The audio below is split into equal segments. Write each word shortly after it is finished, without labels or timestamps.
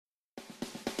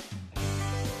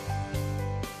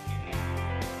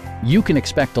You can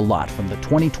expect a lot from the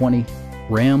 2020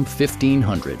 Ram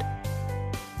 1500.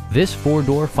 This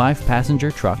four-door, five-passenger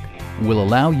truck will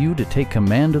allow you to take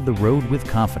command of the road with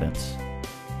confidence.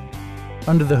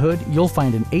 Under the hood, you'll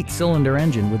find an 8-cylinder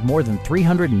engine with more than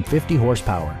 350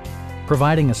 horsepower,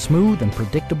 providing a smooth and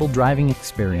predictable driving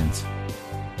experience.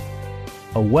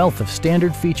 A wealth of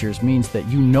standard features means that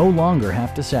you no longer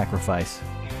have to sacrifice,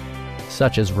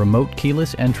 such as remote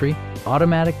keyless entry,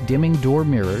 automatic dimming door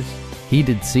mirrors,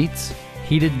 heated seats,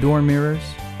 heated door mirrors,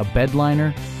 a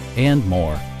bedliner, and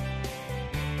more.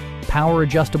 Power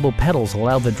adjustable pedals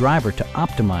allow the driver to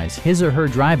optimize his or her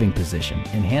driving position,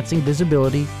 enhancing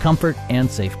visibility, comfort, and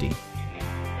safety.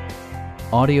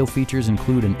 Audio features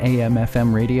include an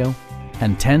AM/FM radio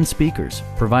and 10 speakers,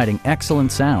 providing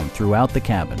excellent sound throughout the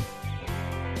cabin.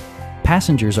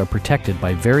 Passengers are protected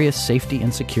by various safety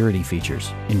and security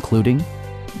features, including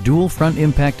dual front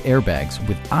impact airbags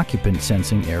with occupant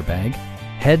sensing airbag,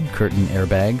 head curtain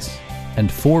airbags,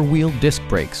 and four-wheel disc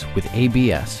brakes with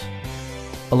ABS.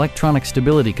 Electronic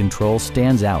stability control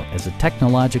stands out as a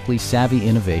technologically savvy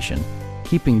innovation,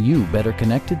 keeping you better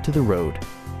connected to the road.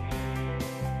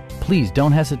 Please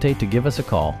don't hesitate to give us a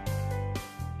call.